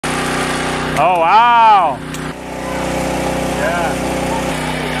Oh, wow. Yeah.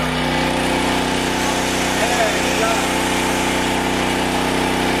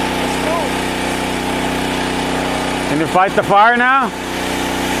 Can you fight the fire now?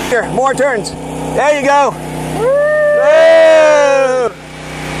 Here, more turns. There you go. Woo!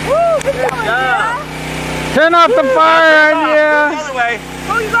 Woo! Good job. Yeah. Turn off the fire, yeah. The other way.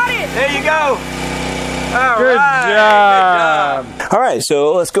 Oh, you got it. There you go. All Good right. job. Good job. All right,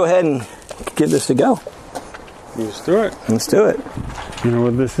 so let's go ahead and give this a go. Let's do it. Let's do it. You know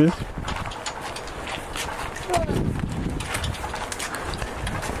what this is?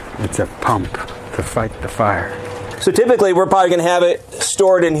 It's a pump to fight the fire. So typically we're probably going to have it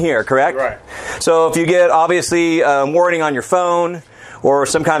stored in here, correct? Right. So if you get obviously a warning on your phone or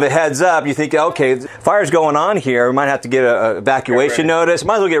some kind of a heads up, you think, okay, fire's going on here. We might have to get an evacuation notice.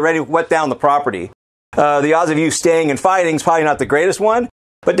 Might as well get ready to wet down the property. The odds of you staying and fighting is probably not the greatest one.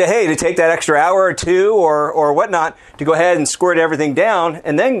 But to take that extra hour or two or whatnot to go ahead and squirt everything down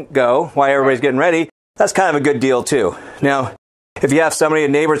and then go while everybody's getting ready, that's kind of a good deal too. Now, if you have somebody, a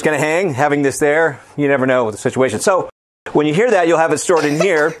neighbor is going to hang, having this there, you never know with the situation. So when you hear that, you'll have it stored in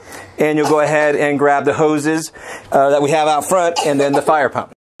here, and you'll go ahead and grab the hoses that we have out front, and then the fire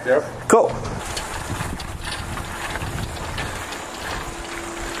pump. Yep. Cool.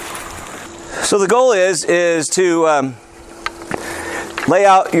 So the goal is to lay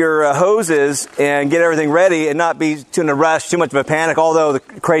out your hoses and get everything ready and not be in a rush, too much of a panic, although the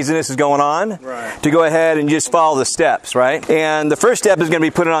craziness is going on. Right. To go ahead and just follow the steps, right? And the first step is going to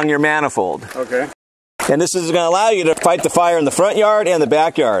be putting on your manifold. Okay. And this is going to allow you to fight the fire in the front yard and the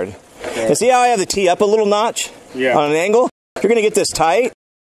backyard. Okay. And see how I have the tee up a little notch? Yeah. On an angle? You're going to get this tight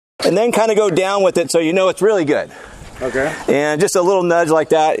and then kind of go down with it so you know it's really good. Okay. And just a little nudge like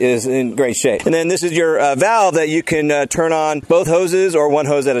that is in great shape. And then this is your valve that you can turn on both hoses or one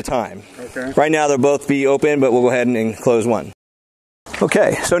hose at a time. Okay. Right now they'll both be open, but we'll go ahead and close one.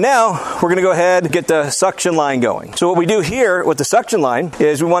 Okay, so now we're going to go ahead and get the suction line going. So what we do here with the suction line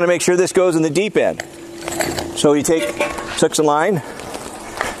is we want to make sure this goes in the deep end. So you take suction line,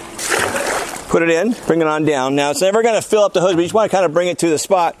 put it in, bring it on down. Now, it's never going to fill up the hose, but you just want to kind of bring it to the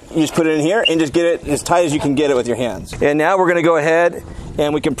spot. You just put it in here and just get it as tight as you can get it with your hands. And now we're going to go ahead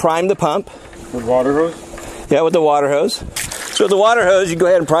and we can prime the pump. With water hose? Yeah, with the water hose. So with the water hose, you go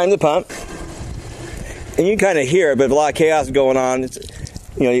ahead and prime the pump. And you can kind of hear it, but if a lot of chaos is going on,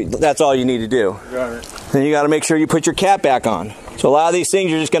 that's all you need to do. Got it. Then you got to make sure you put your cap back on. So a lot of these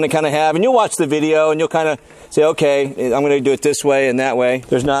things you're just going to kind of have, and you'll watch the video and you'll kind of say, okay, I'm going to do it this way and that way.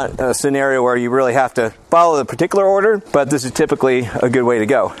 There's not a scenario where you really have to follow the particular order, but this is typically a good way to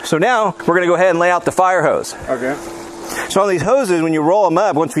go. So now we're going to go ahead and lay out the fire hose. Okay. So on these hoses, when you roll them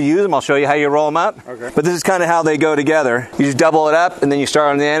up, once we use them, I'll show you how you roll them up. Okay. But this is kind of how they go together. You just double it up and then you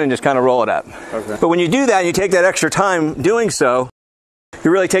start on the end and just kind of roll it up. Okay. But when you do that and you take that extra time doing so, you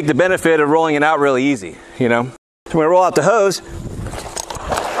really take the benefit of rolling it out really easy, So when I roll out the hose,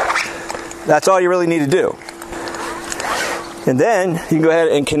 that's all you really need to do. And then you can go ahead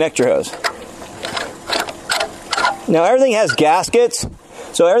and connect your hose. Now everything has gaskets,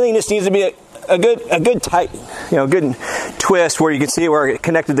 so everything just needs to be a good tight, good twist where you can see where it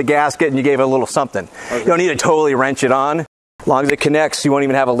connected the gasket and you gave it a little something. Okay. You don't need to totally wrench it on. As long as it connects, you won't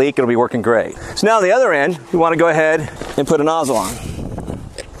even have a leak, it'll be working great. So now on the other end, we want to go ahead and put a nozzle on.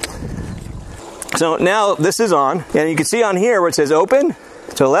 So now this is on, and you can see on here where it says open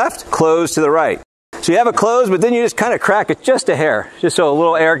to the left, close to the right. So you have it closed, but then you just kind of crack it just a hair, just so a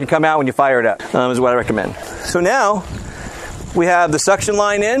little air can come out when you fire it up, is what I recommend. So now we have the suction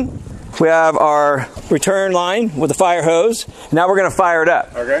line in, we have our return line with the fire hose. Now we're going to fire it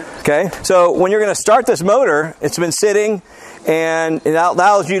up. Okay. So when you're going to start this motor, it's been sitting, and it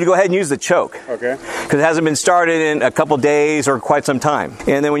allows you to go ahead and use the choke. Okay. Because it hasn't been started in a couple days or quite some time.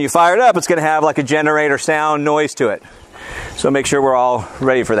 And then when you fire it up, it's going to have like a generator sound noise to it. So make sure we're all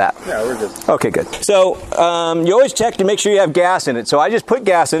ready for that. Yeah, we're good. Okay, good. So you always check to make sure you have gas in it. So I just put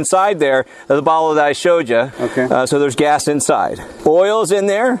gas inside there, the bottle that I showed you. Okay. So there's gas inside. Oil's in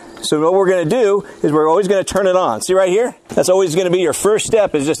there. So what we're going to do is we're always going to turn it on. See right here? That's always going to be your first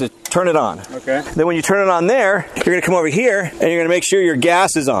step, is just to turn it on. Okay. Then when you turn it on there, you're going to come over here and you're going to make sure your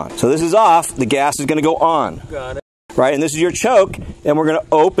gas is on. So this is off. The gas is going to go on. Got it. Right? And this is your choke, and we're going to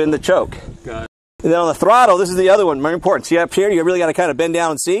open the choke. Got it. And then on the throttle, this is the other one, very important. See up here, you really got to kind of bend down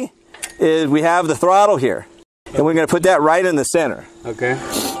and see, is we have the throttle here. And we're going to put that right in the center. Okay.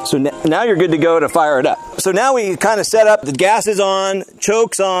 So now you're good to go to fire it up. So now we kind of set up, the gas is on,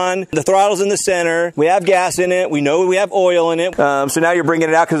 choke's on, the throttle's in the center, we have gas in it, we know we have oil in it. So now you're bringing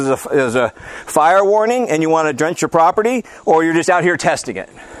it out because there's a fire warning and you want to drench your property, or you're just out here testing it.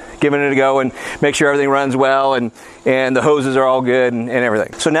 giving it a go and make sure everything runs well and the hoses are all good and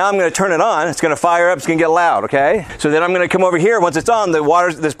everything. So now I'm going to turn it on. It's going to fire up. It's going to get loud, okay? So then I'm going to come over here. Once it's on,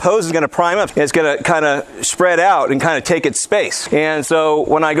 this hose is going to prime up. And it's going to kind of spread out and kind of take its space. And so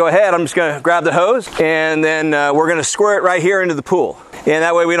when I go ahead, I'm just going to grab the hose and then we're going to squirt it right here into the pool. And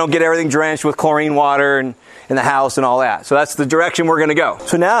that way we don't get everything drenched with chlorine water and in the house and all that. So that's the direction we're going to go.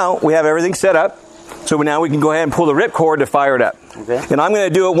 So now we have everything set up. So now we can go ahead and pull the ripcord to fire it up. Okay. And I'm going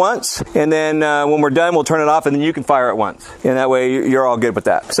to do it once, and then when we're done, we'll turn it off, and then you can fire it once. And that way you're all good with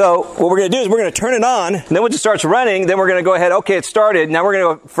that. So what we're going to do is we're going to turn it on, and then once it starts running, then we're going to go ahead, okay, it started. Now we're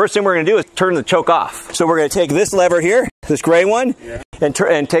going to, first thing we're going to do is turn the choke off. So we're going to take this lever here, this gray one, and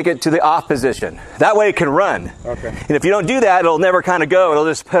take it to the off position. That way it can run. Okay. And if you don't do that, it'll never kind of go. It'll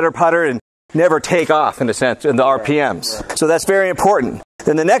just putter and never take off in a sense in the RPMs. Right. So that's very important.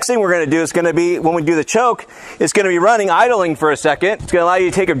 Then the next thing we're going to do is going to be, when we do the choke, it's going to be running, idling for a second. It's going to allow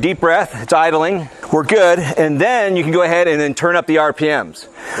you to take a deep breath. It's idling. We're good. And then you can go ahead and then turn up the RPMs,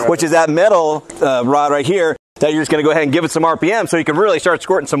 which is that metal rod right here that you're just going to go ahead and give it some RPM so you can really start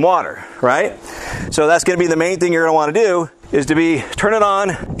squirting some water, right? So that's going to be the main thing you're going to want to do is to be, turn it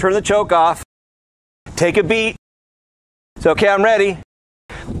on, turn the choke off, take a beat. So, okay, I'm ready.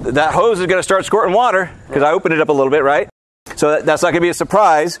 That hose is going to start squirting water because I opened it up a little bit, right? So that's not going to be a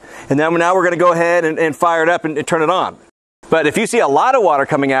surprise. And then now we're going to go ahead and fire it up and turn it on. But if you see a lot of water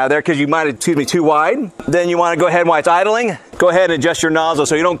coming out of there because you might have tuned me too wide, then you want to go ahead while it's idling, go ahead and adjust your nozzle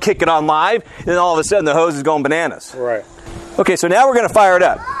so you don't kick it on live, and then all of a sudden the hose is going bananas. Right. Okay, so now we're going to fire it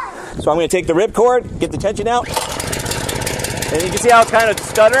up. So I'm going to take the ripcord, get the tension out, and you can see how it's kind of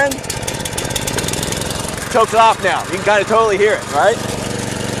stuttering. Chokes off now. You can kind of totally hear it, right?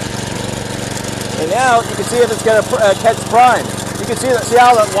 And now you can see if it's going to catch prime. You can see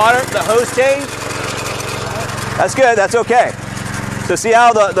how the hose changed? That's good, that's okay. So see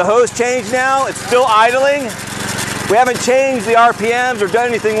how the hose changed now? It's still idling. We haven't changed the RPMs or done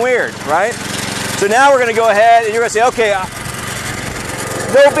anything weird, right? So now we're going to go ahead and you're going to say, okay,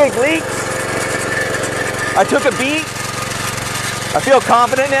 no big leaks. I took a beat. I feel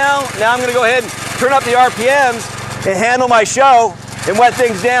confident now. Now I'm going to go ahead and turn up the RPMs and handle my show and wet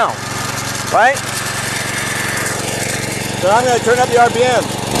things down, right? So I'm going to turn up the RPM.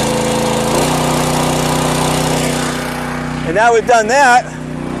 And now we've done that,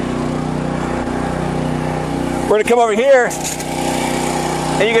 we're going to come over here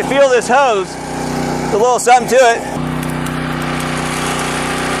and you can feel this hose, a little something to it.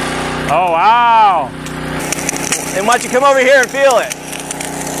 Oh, wow. And why don't you come over here and feel it?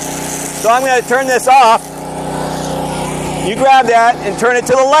 So I'm going to turn this off. You grab that and turn it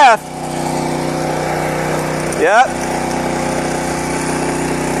to the left. Yep.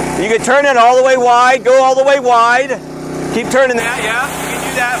 You can turn it all the way wide, go all the way wide. Keep turning that, yeah. You can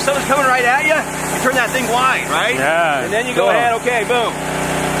do that. If someone's coming right at you, you turn that thing wide, right? Yeah. And then you go ahead, okay, boom.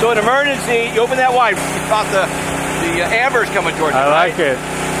 So in emergency, you open that wide. You thought the amber's coming towards you, I like it.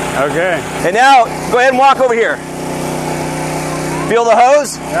 Okay. And now, go ahead and walk over here. Feel the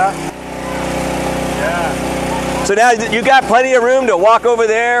hose? Yeah. Yeah. So now you got plenty of room to walk over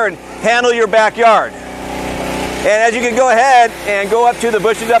there and handle your backyard. And as you can go ahead and go up to the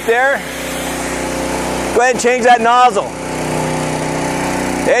bushes up there, go ahead and change that nozzle.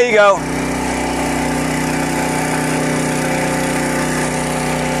 There you go.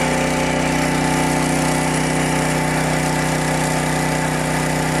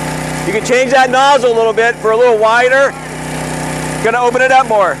 You can change that nozzle a little bit for a little wider. Gonna open it up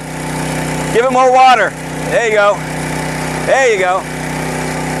more. Give it more water. There you go. There you go.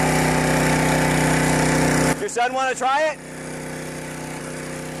 Your son want to try it?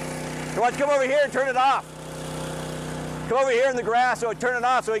 Why don't you come over here and turn it off? Come over here in the grass so turn it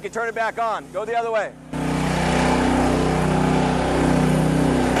off so he can turn it back on. Go the other way.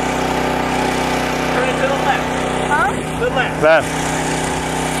 Turn it to the left. Huh? To the left. Left.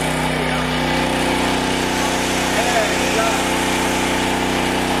 There you go.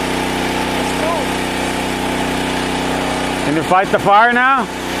 It's cool. Can you fight the fire now?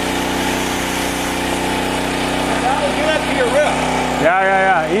 That'll get up to your roof.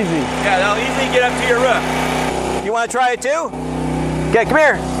 Yeah, easy. Yeah, that'll easily get up to your roof. You want to try it too? Okay, come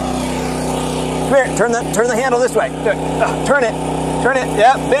here. Come here. Turn the handle this way. Turn it. Turn it.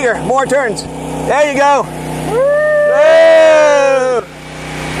 Yep, bigger. More turns. There you go. Woo!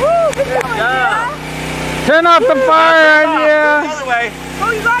 Woo! Good going, job. Turn off the fire, The yeah. other way.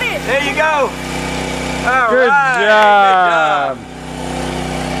 Oh, you got it. There you go. All Good right. job. Good job.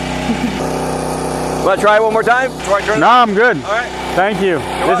 Want to try it one more time? Before I turn it No, I'm good. All right. Thank you.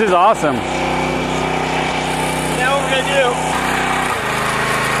 This is awesome. Now what we're going to do,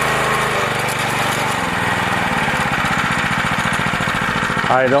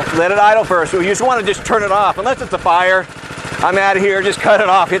 Idle. Let it idle first. You just want to just turn it off. Unless it's a fire, I'm out of here. Just cut it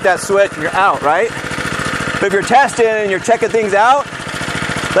off. Hit that switch and you're out, right? But if you're testing and you're checking things out,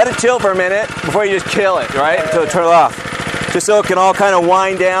 let it chill for a minute before you just kill it, right? So turn it off. Just so it can all kind of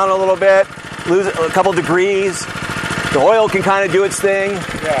wind down a little bit, lose a couple degrees. The oil can kind of do its thing.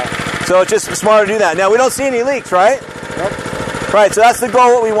 Yeah. So it's just smart to do that. Now, we don't see any leaks, right? Nope. Right, so that's the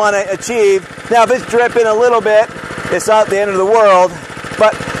goal, what we want to achieve. Now, if it's dripping a little bit, it's not the end of the world.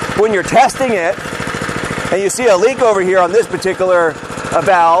 But when you're testing it, and you see a leak over here on this particular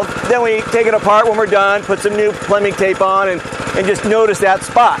valve, then we take it apart when we're done, put some new plumbing tape on, and just notice that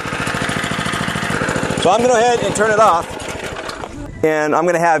spot. So I'm going to go ahead and turn it off, and I'm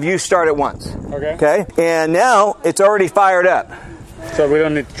going to have you start it once. Okay. Okay? And now it's already fired up. So we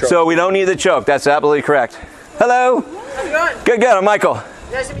don't need the choke. So we don't need the choke. That's absolutely correct. Hello. How's it going? Good, good. I'm Michael.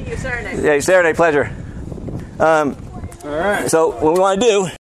 Nice to meet you, Saturday. Yeah, Saturday, pleasure. All right. So what we want to do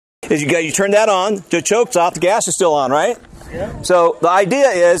is you turn that on. The choke's off. The gas is still on, right? Yeah. So the idea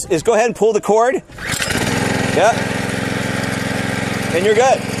is go ahead and pull the cord. Yep. And you're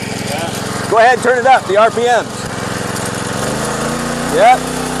good. Yeah. Go ahead and turn it up, the RPMs. Yep.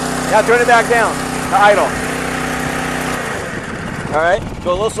 Now turn it back down to idle. All right.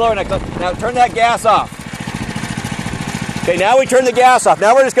 Go a little slower next time. Now turn that gas off. Okay, now we turn the gas off.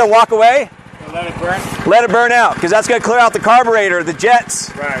 Now we're just going to walk away. Let it burn? Let it burn out, because that's going to clear out the carburetor, the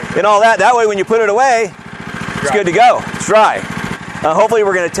jets, Right. and all that. That way when you put it away, it's good to go. It's dry. Hopefully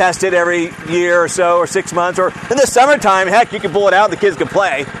we're going to test it every year or so, or 6 months, or in the summertime, heck, you can pull it out and the kids can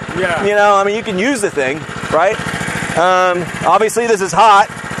play. Yeah. You know, I mean, you can use the thing, right? Obviously this is hot.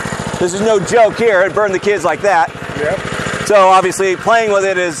 This is no joke here. It burned the kids like that. Yep. So obviously playing with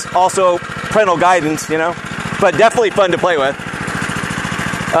it is also parental guidance, you know, but definitely fun to play with.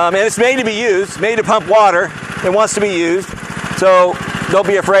 And it's made to be used, made to pump water. It wants to be used. So don't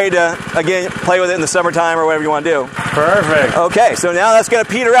be afraid to, again, play with it in the summertime or whatever you want to do. Perfect. Okay, so now that's going to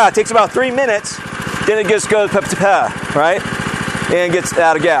peter out. It takes about 3 minutes. Then it just goes right? And gets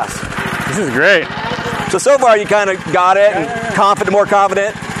out of gas. This is great. So far you kind of got it and confident, more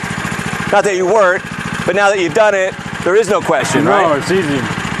confident. Not that you weren't, but now that you've done it, there is no question, right? No, it's easy.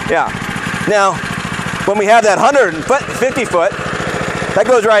 Yeah. Now, when we have that 150 foot, that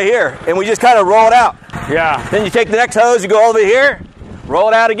goes right here, and we just kind of roll it out. Yeah. Then you take the next hose, you go over here, roll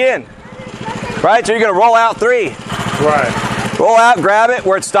it out again. Right? So you're going to roll out 3. Right. Roll out, grab it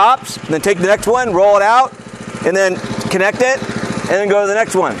where it stops, and then take the next one, roll it out, and then connect it, and then go to the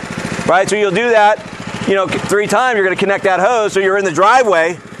next one. Right? So you'll do that, 3 times. You're going to connect that hose, so you're in the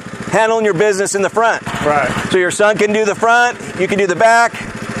driveway, handling your business in the front. Right. So your son can do the front, you can do the back,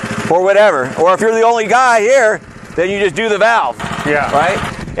 or whatever. Or if you're the only guy here, then you just do the valve. Yeah. Right?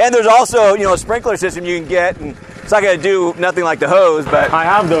 And there's also, a sprinkler system you can get, and it's not going to do nothing like the hose, but... I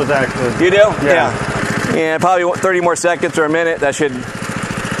have those actually. You do? Yeah. And probably 30 more seconds or a minute, that should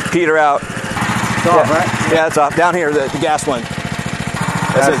peter out. It's off, right? Yeah, it's off. Down here, the gas one.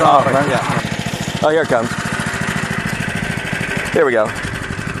 That's off, right? Yeah. Oh, here it comes. There we go.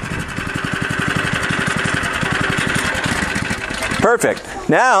 Perfect.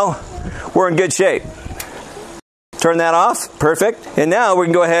 Now, we're in good shape. Turn that off. Perfect. And now we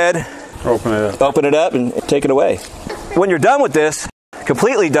can go ahead, open it up and take it away. When you're done with this,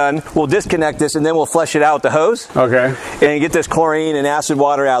 completely done, we'll disconnect this and then we'll flush it out with the hose. Okay. And get this chlorine and acid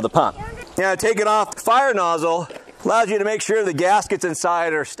water out of the pump. Now, taking off the fire nozzle allows you to make sure the gaskets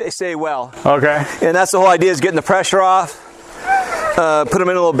inside are stay well. Okay. And that's the whole idea, is getting the pressure off. Put them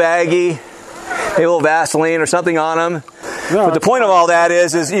in a little baggie, maybe a little Vaseline or something on them. No, but the point of all that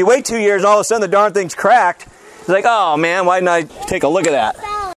is you wait 2 years and all of a sudden the darn thing's cracked. It's like, oh man, why didn't I take a look at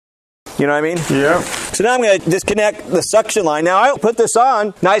that? You know what I mean? Yeah. So now I'm going to disconnect the suction line. Now I put this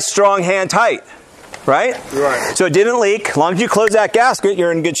on nice, strong, hand tight, right? Right. So it didn't leak. As long as you close that gasket,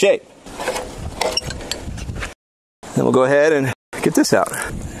 you're in good shape. Then we'll go ahead and get this out.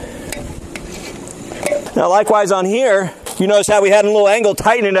 Now likewise on here, you notice how we had a little angle,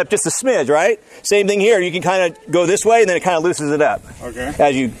 tighten it up just a smidge, right? Same thing here. You can kind of go this way and then it kind of loosens it up. Okay.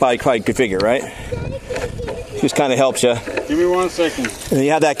 As you probably configure, right? Just kind of helps you. Give me 1 second. And then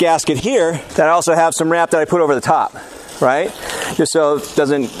you have that gasket here that I also have some wrap that I put over the top, right? Just so it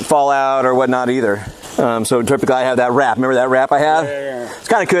doesn't fall out or whatnot either. So typically I have that wrap. Remember that wrap I have? Yeah. It's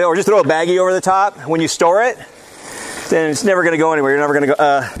kind of cool. Or just throw a baggie over the top. When you store it, then it's never going to go anywhere. You're never going to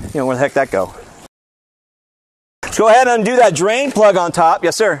go, where the heck that go? Let's go ahead and undo that drain plug on top.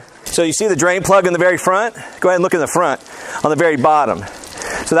 Yes, sir. So you see the drain plug in the very front? Go ahead and look in the front on the very bottom.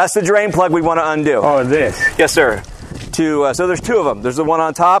 So that's the drain plug we want to undo. Oh, this? Yes, sir. So there's 2 of them. There's the one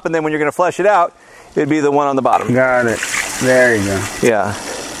on top, and then when you're going to flush it out, it'd be the one on the bottom. Got it. There you go. Yeah.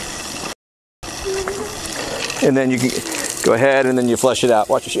 And then you can go ahead and then you flush it out.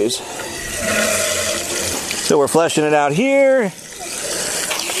 Watch your shoes. So we're flushing it out here.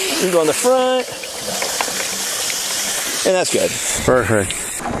 You go on the front. And that's good. Perfect.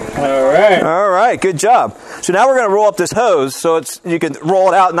 All right. All right, good job. So now we're going to roll up this hose so you can roll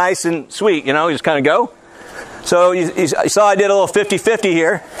it out nice and sweet, you know, you just kind of go. So you saw I did a little 50-50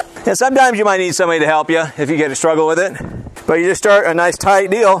 here. And sometimes you might need somebody to help you if you get to struggle with it. But you just start a nice tight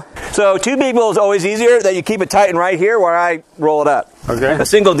deal. So 2 people is always easier, that you keep it tight and right here where I roll it up. Okay. A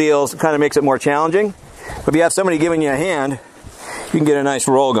single deal kind of makes it more challenging. But if you have somebody giving you a hand, you can get a nice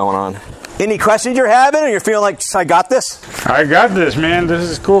roll going on. Any questions you're having, or you're feeling like, I got this? I got this, man. This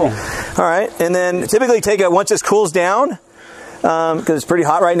is cool. All right, and then typically take it once this cools down, because it's pretty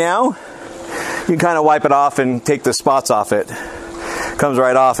hot right now. You can kind of wipe it off and take the spots off it. Comes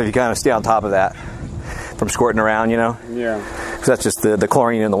right off if you kind of stay on top of that from squirting around, you know? Yeah. Because that's just the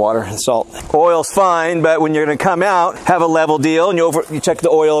chlorine in the water and salt. Oil's fine, but when you're going to come out, have a level deal, and you check the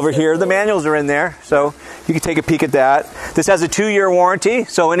oil over here. The manuals are in there, so you can take a peek at that. This has a 2-year warranty,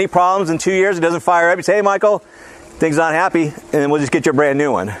 so any problems in 2 years, it doesn't fire up. You say, hey, Michael, things not happy, and then we'll just get you a brand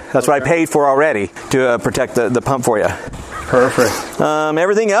new one. That's what I paid for already to protect the pump for you. Perfect.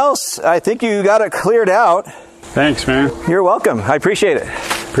 Everything else, I think you got it cleared out. Thanks, man. You're welcome. I appreciate it.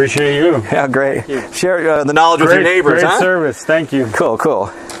 Appreciate you. Yeah, great. Share the knowledge with your neighbors, Great huh? service. Thank you. Cool,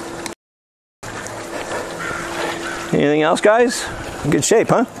 cool. Anything else, guys? Good shape,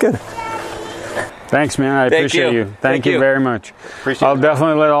 huh? Good. Thanks, man. I appreciate you. Thank you very much. I'll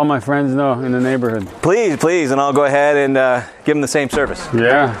definitely let all my friends know in the neighborhood. Please, please, and I'll go ahead and give them the same service.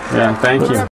 Yeah, thank you.